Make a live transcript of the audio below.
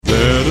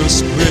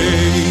us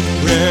break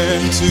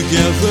bread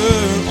together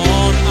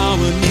on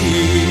our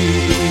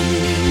knees.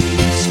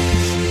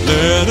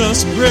 Let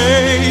us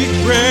break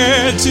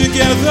bread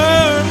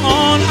together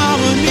on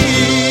our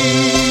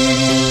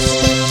knees.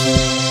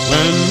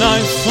 When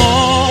I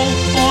fall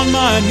on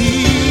my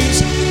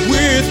knees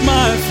with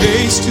my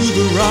face to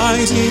the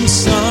rising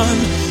sun,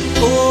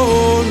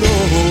 oh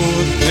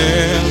Lord,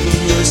 have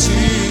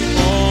mercy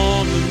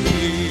on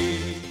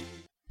me.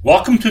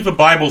 Welcome to The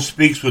Bible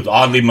Speaks with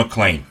Audley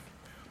McLean.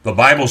 The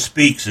Bible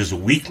Speaks is a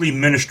weekly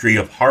ministry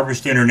of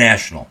Harvest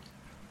International.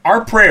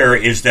 Our prayer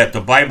is that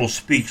The Bible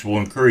Speaks will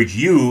encourage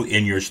you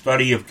in your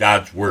study of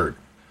God's Word.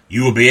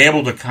 You will be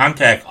able to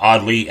contact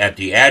Audley at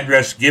the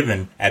address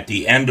given at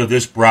the end of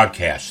this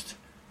broadcast.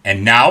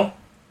 And now,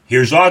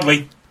 here's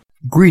Audley.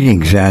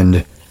 Greetings,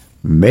 and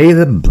may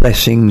the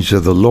blessings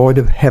of the Lord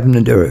of heaven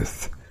and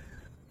earth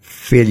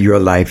fill your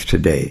life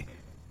today.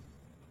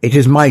 It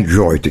is my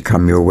joy to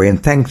come your way,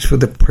 and thanks for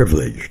the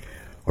privilege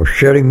of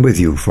sharing with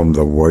you from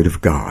the Word of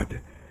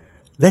God.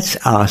 Let's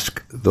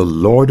ask the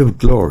Lord of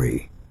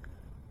glory,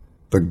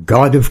 the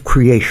God of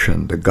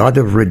creation, the God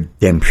of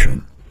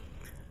redemption,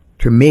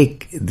 to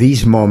make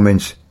these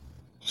moments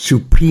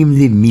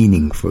supremely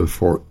meaningful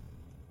for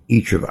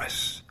each of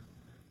us.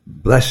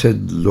 Blessed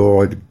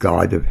Lord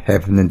God of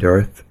heaven and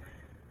earth,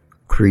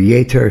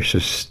 Creator,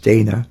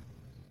 Sustainer,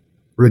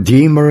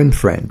 Redeemer and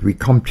Friend, we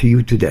come to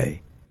you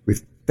today. We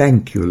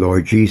thank you,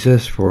 Lord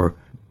Jesus, for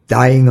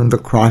dying on the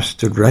cross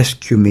to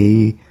rescue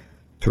me,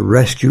 to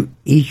rescue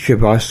each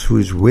of us who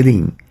is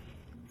willing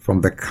from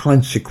the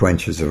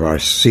consequences of our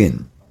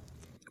sin.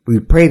 We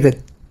pray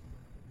that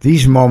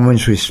these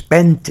moments we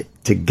spend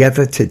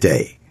together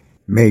today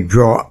may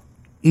draw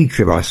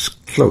each of us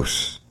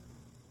close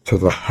to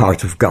the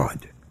heart of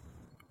God.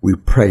 We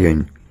pray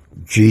in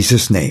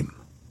Jesus' name.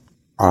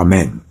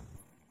 Amen.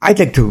 I'd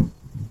like to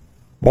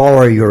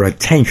borrow your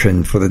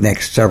attention for the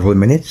next several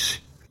minutes,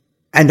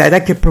 and I'd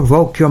like to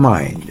provoke your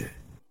mind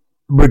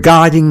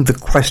regarding the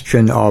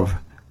question of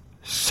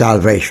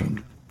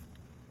salvation.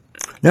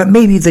 Now, it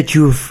may be that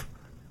you've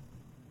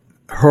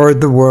heard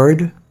the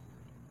word,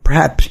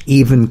 perhaps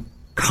even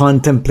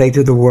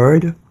contemplated the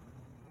word,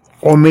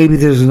 or maybe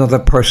there's another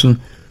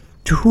person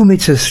to whom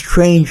it's a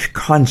strange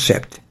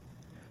concept,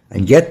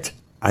 and yet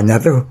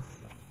another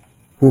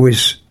who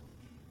is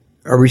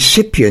a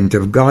recipient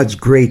of God's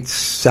great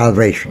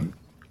salvation.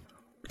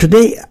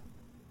 Today,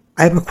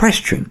 I have a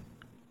question.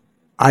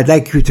 I'd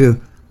like you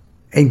to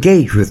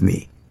engage with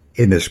me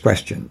in this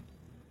question.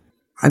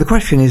 And the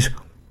question is,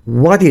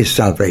 what is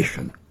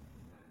salvation?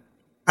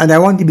 And I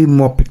want to be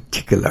more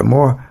particular,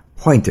 more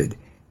pointed.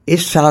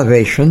 Is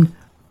salvation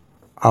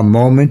a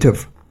moment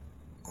of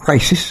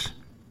crisis?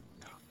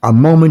 A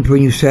moment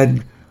when you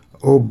said,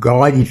 oh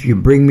God, if you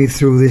bring me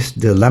through this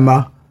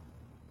dilemma,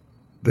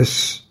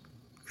 this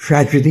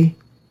tragedy,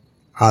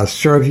 I'll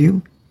serve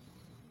you.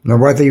 Now,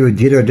 whether you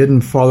did or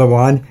didn't follow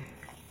on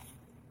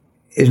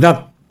is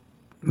not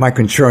my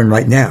concern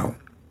right now.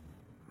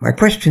 My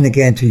question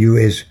again to you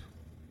is,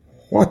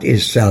 what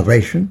is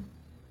salvation?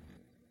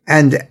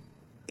 And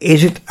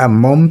is it a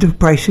moment of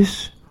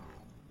crisis,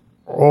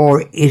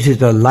 or is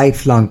it a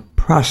lifelong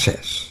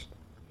process?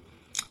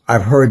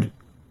 I've heard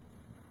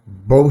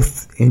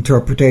both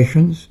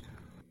interpretations,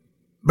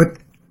 but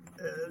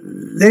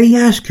let me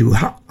ask you,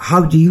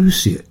 how do you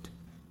see it?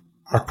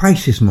 A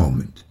crisis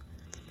moment.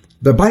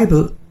 The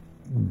Bible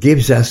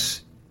gives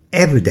us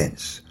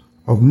evidence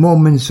of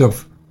moments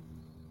of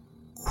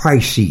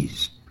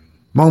crises,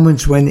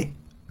 moments when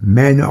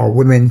men or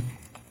women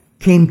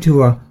came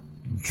to a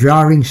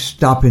jarring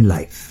stop in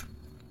life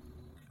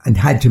and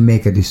had to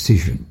make a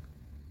decision.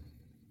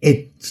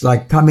 It's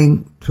like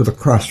coming to the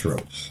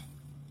crossroads.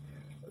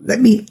 Let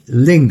me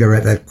linger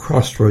at that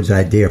crossroads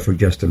idea for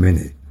just a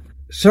minute.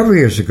 Several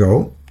years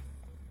ago,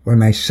 when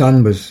my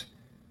son was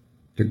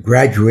to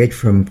graduate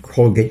from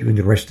Colgate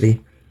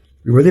University,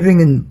 we were living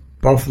in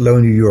Buffalo,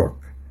 New York,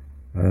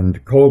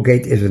 and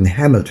Colgate is in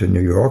Hamilton,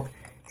 New York.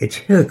 It's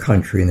hill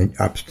country in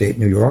upstate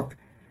New York,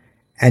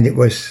 and it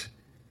was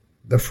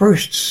the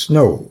first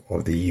snow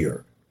of the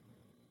year.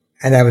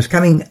 And I was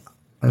coming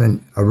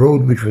on a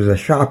road which was a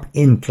sharp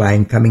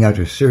incline coming out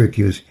of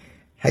Syracuse,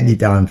 headed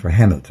down for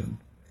Hamilton.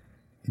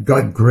 It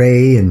got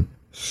gray and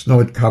snow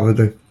had covered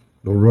the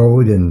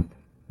road, and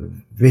the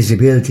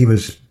visibility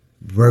was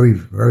very,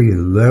 very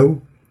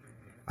low.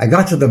 I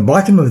got to the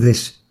bottom of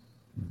this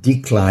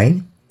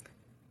decline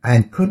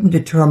and couldn't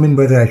determine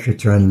whether I should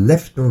turn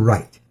left or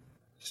right.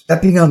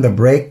 Stepping on the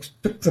brakes,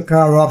 took the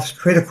car off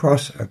straight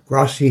across a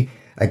grassy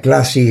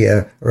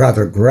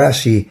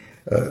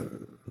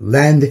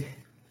land,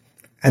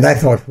 and I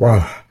thought,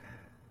 wow.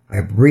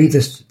 I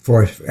breathed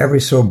for ever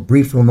so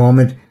brief a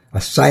moment, a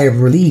sigh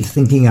of relief,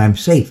 thinking I'm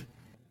safe.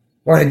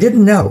 What I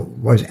didn't know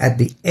was at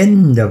the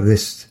end of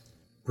this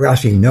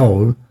grassy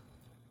knoll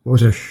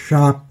was a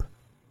sharp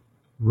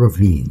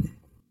ravine.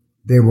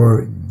 They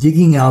were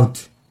digging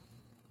out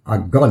a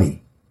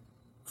gully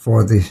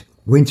for the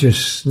winter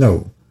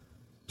snow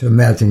to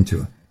melt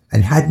into,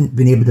 and hadn't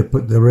been able to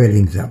put the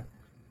railings up.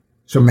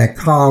 So my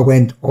car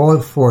went all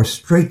four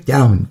straight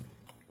down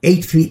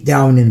 8 feet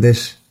down in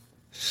this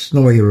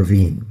snowy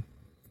ravine.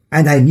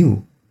 And I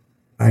knew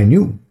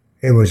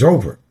it was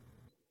over.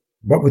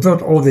 But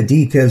without all the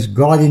details,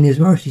 God in His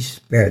mercy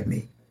spared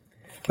me.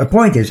 The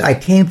point is, I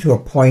came to a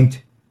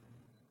point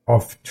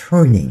of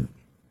turning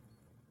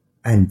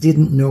and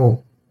didn't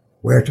know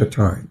where to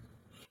turn.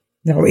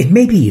 Now, it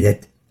may be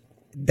that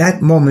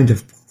that moment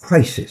of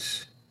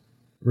crisis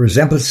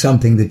resembles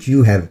something that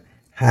you have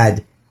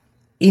had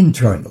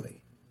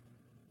internally,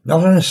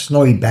 not on the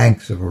snowy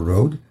banks of a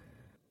road,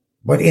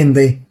 but in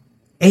the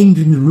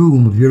engine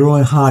room of your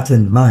own heart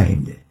and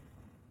mind.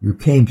 You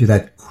came to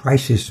that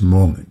crisis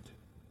moment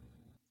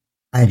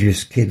and you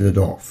skidded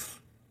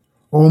off.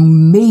 Or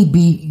maybe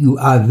you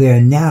are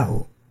there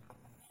now.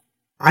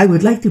 I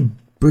would like to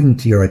bring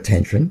to your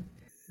attention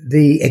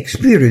the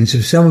experience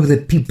of some of the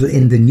people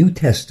in the New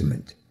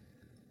Testament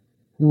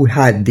who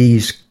had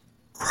these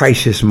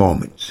crisis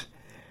moments.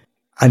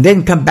 And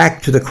then come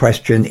back to the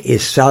question,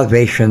 is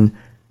salvation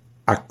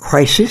a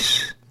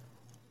crisis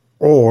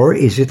or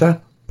is it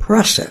a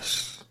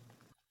process?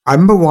 I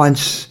remember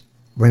once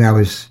when I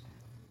was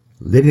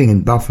living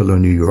in Buffalo,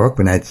 New York,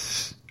 when I'd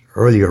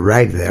earlier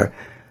arrived there,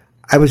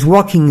 I was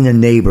walking in a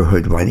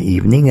neighborhood one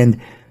evening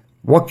and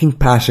walking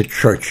past a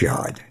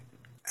churchyard.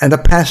 And the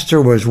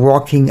pastor was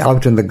walking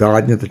out in the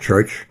garden of the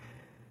church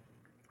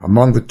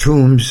among the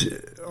tombs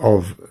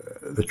of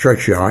the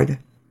churchyard.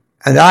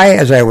 And I,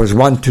 as I was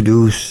wont to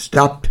do,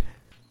 stopped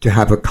to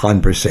have a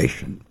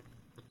conversation.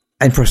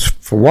 And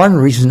for one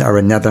reason or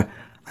another,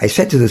 I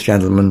said to this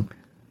gentleman,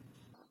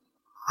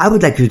 I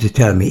would like you to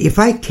tell me, if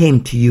I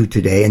came to you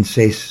today and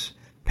say,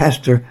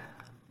 Pastor,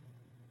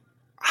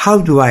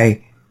 how do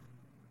I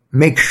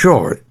make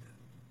sure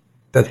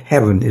that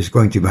heaven is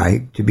going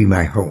to be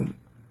my home?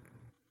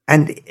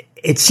 And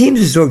it seems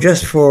as though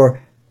just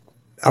for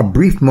a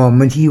brief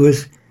moment he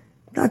was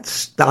not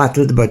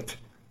startled, but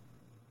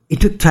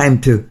it took time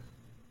to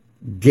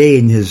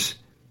gain his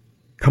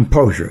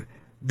composure.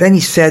 Then he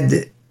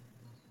said,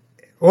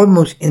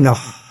 almost in a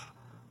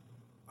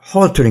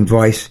faltering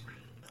voice,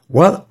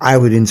 well, I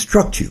would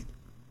instruct you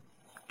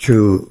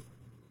to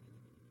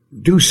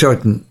do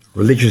certain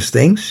religious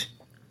things.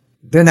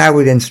 Then I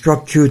would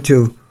instruct you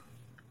to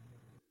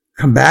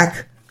come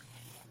back.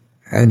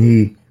 And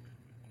he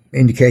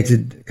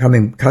indicated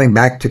coming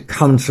back to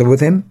counsel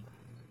with him.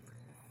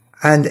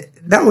 And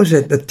that was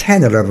the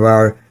tenor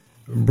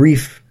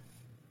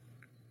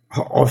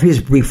of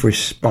his brief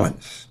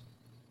response.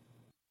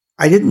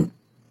 I didn't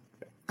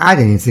add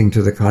anything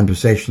to the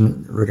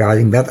conversation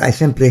regarding that. I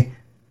simply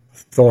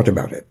thought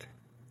about it.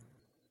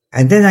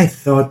 And then I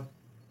thought,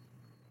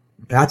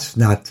 that's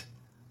not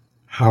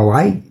how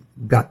I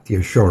got the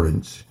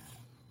assurance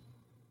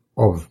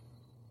of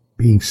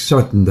being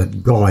certain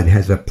that God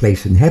has a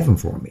place in heaven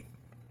for me.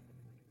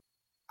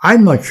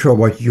 I'm not sure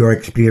what your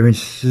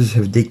experiences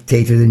have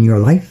dictated in your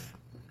life,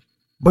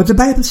 but the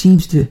Bible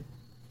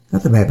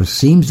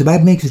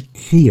makes it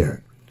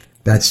clear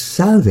that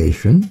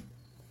salvation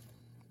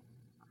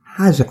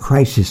has a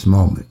crisis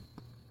moment.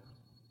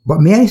 But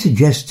may I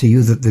suggest to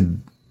you that the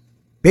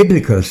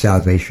biblical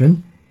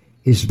salvation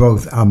is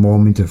both a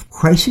moment of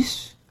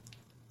crisis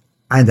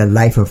and a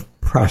life of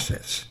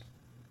process.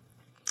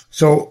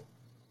 So,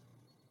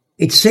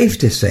 it's safe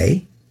to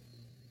say,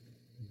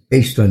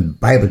 based on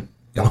Bible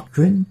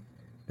doctrine,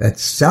 that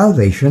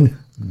salvation,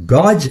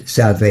 God's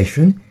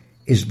salvation,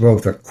 is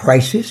both a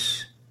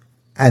crisis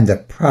and a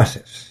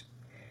process.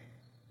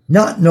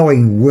 Not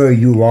knowing where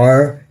you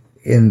are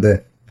in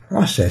the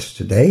process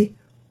today,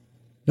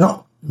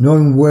 not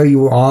knowing where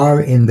you are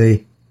in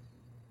the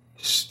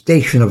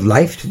station of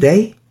life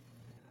today,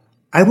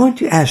 I want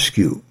to ask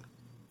you,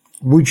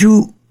 would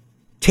you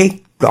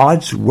take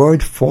God's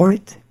word for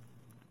it?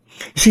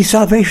 See,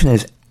 salvation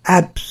is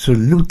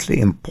absolutely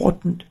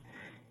important.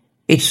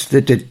 It's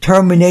the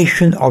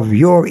determination of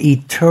your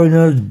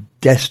eternal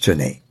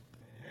destiny.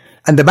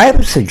 And the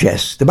Bible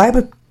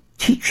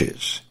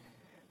teaches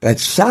that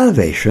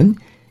salvation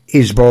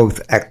is both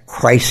a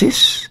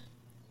crisis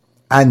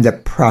and a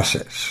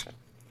process.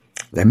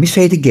 Let me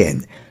say it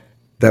again.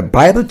 The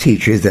Bible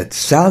teaches that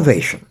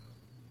salvation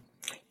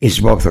is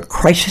both a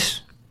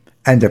crisis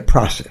and a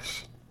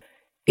process.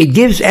 It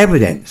gives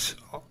evidence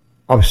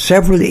of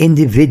several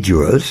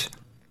individuals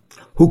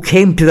who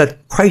came to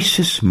that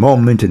crisis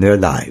moment in their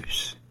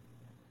lives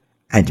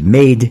and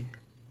made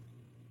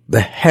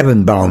the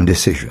heaven-bound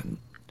decision.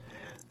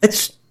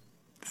 Let's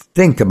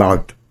think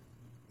about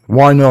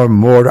one or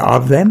more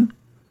of them.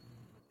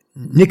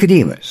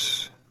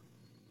 Nicodemus,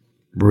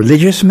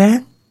 religious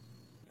man,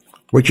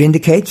 which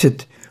indicates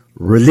that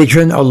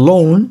religion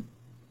alone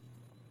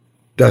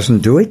doesn't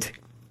do it.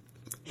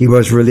 He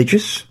was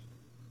religious.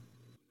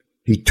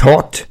 He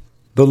taught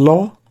the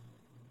law.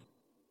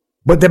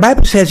 But the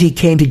Bible says he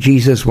came to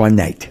Jesus one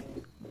night,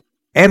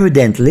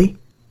 evidently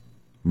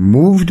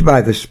moved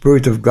by the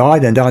Spirit of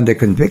God and under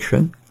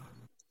conviction.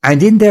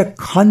 And in their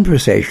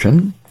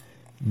conversation,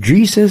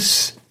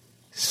 Jesus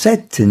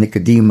said to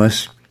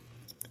Nicodemus,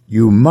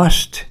 "You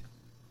must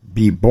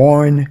be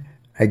born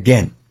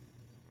again."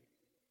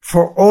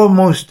 For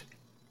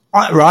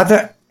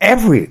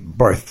every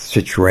birth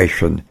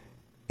situation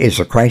is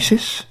a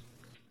crisis.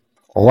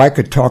 Or I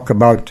could talk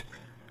about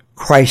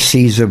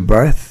crises of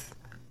birth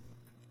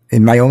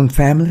in my own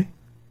family,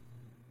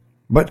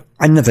 but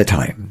another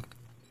time.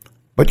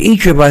 But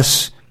each of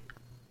us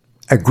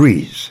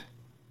agrees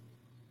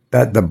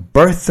that the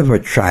birth of a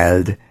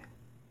child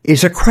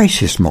is a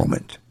crisis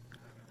moment.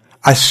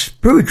 A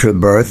spiritual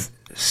birth,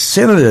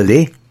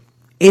 similarly,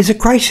 is a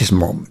crisis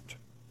moment.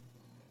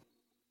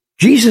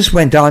 Jesus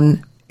went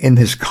on in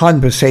his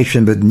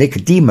conversation with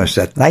Nicodemus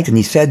that night, and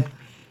he said,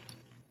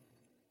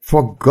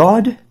 "For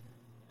God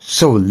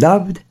so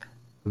loved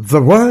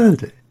the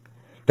world,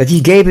 that he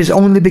gave his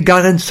only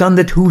begotten Son,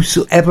 that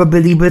whosoever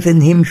believeth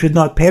in him should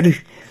not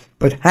perish,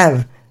 but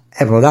have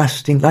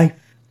everlasting life."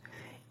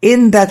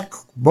 In that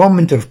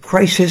moment of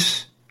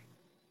crisis,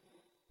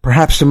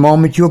 perhaps the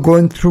moment you're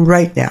going through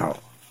right now,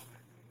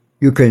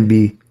 you can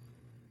be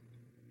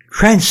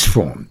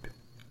transformed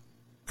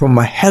from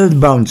a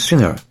hell-bound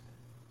sinner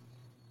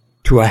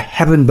to a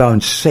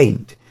heaven-bound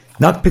saint,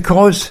 not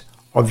because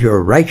of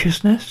your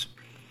righteousness,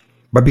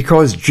 but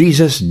because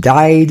Jesus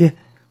died,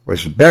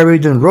 was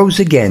buried, and rose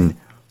again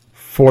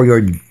for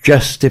your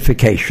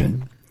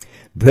justification.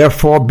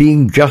 Therefore,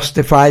 being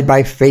justified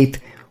by faith,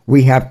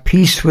 we have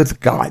peace with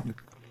God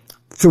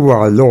through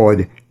our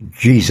Lord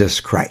Jesus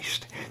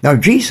Christ. Now,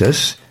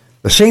 Jesus,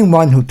 the same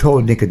one who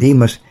told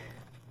Nicodemus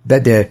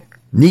that there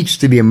needs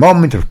to be a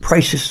moment of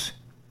crisis,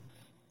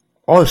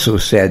 also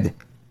said,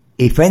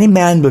 "If any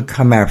man will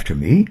come after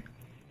me,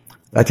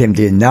 let him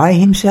deny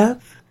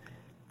himself,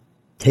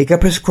 take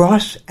up his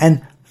cross,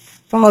 and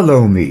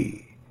follow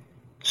me."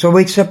 So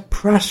it's a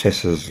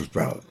process as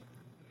well.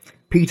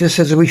 Peter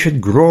says we should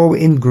grow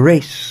in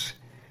grace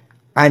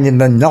and in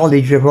the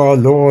knowledge of our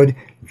Lord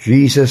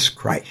Jesus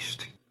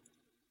Christ.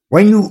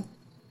 When you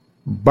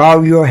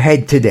bow your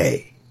head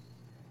today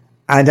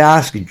and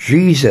ask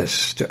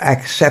Jesus to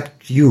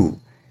accept you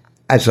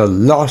as a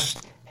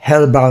lost,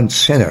 hell-bound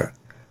sinner,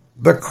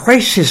 the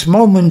crisis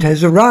moment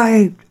has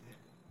arrived,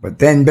 but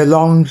then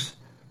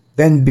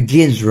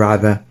begins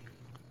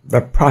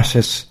the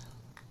process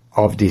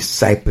of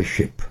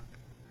discipleship.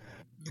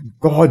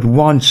 God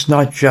wants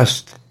not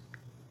just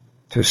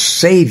to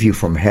save you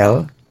from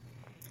hell,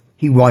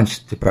 he wants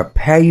to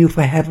prepare you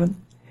for heaven.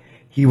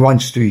 He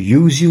wants to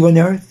use you on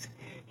earth.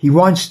 He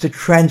wants to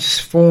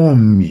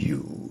transform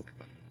you.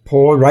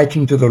 Paul,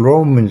 writing to the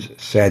Romans,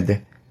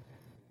 said,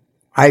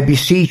 "I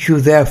beseech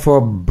you, therefore,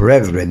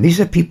 brethren,"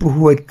 these are people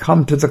who had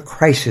come to the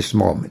crisis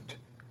moment.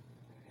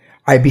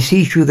 "I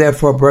beseech you,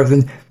 therefore,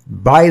 brethren,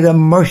 by the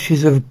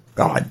mercies of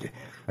God,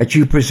 that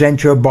you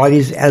present your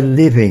bodies a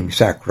living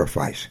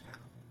sacrifice,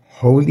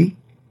 holy,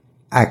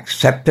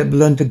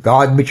 acceptable unto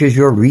God, which is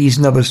your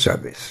reasonable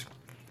service.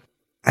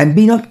 And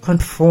be not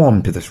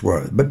conformed to this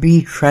world, but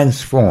be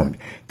transformed."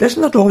 Does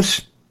not all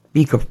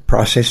speak of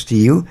process to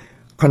you?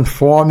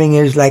 Conforming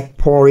is like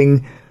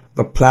pouring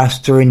the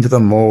plaster into the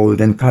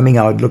mold and coming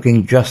out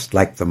looking just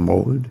like the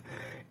mold.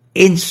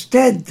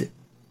 Instead,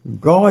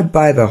 God,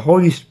 by the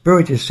Holy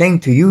Spirit, is saying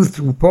to you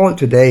through Paul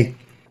today,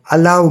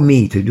 "Allow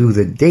me to do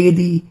the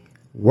daily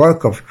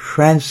work of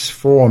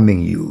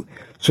transforming you,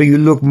 so you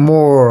look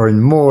more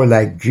and more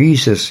like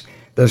Jesus.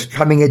 There's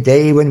coming a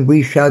day when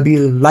we shall be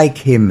like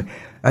him,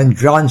 and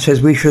John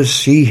says we shall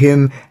see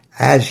him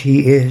as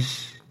he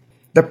is."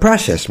 The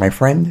process, my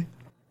friend,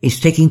 is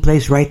taking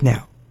place right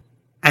now.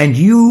 And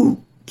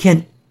you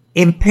can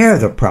impair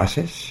the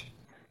process.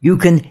 You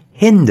can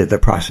hinder the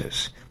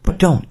process. But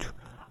don't.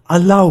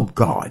 Allow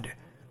God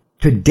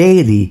to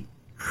daily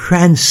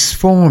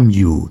transform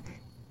you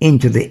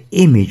into the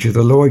image of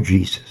the Lord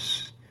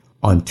Jesus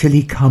until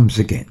he comes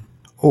again.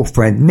 Oh,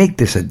 friend, make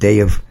this a day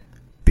of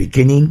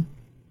beginning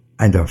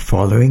and of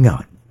following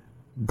on.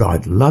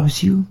 God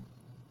loves you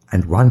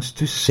and wants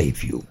to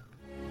save you.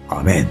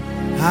 Amen.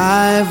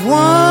 I've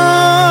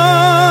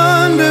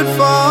wandered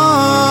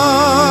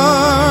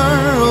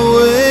far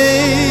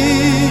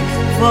away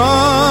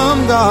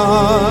from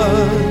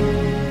God.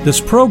 This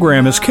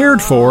program is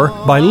cared for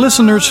by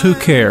listeners who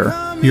care.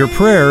 Your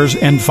prayers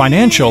and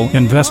financial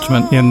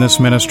investment in this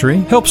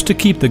ministry helps to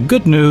keep the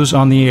good news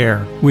on the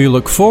air. We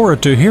look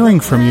forward to hearing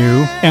from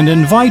you and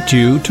invite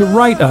you to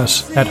write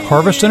us at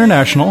Harvest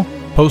International,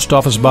 Post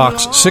Office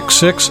Box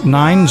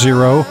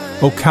 6690,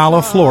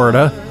 Ocala,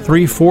 Florida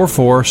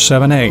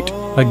 34478.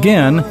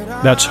 Again,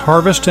 that's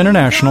Harvest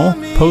International,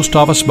 Post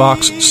Office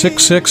Box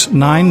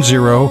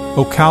 6690,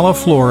 Ocala,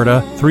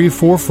 Florida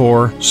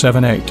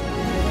 34478.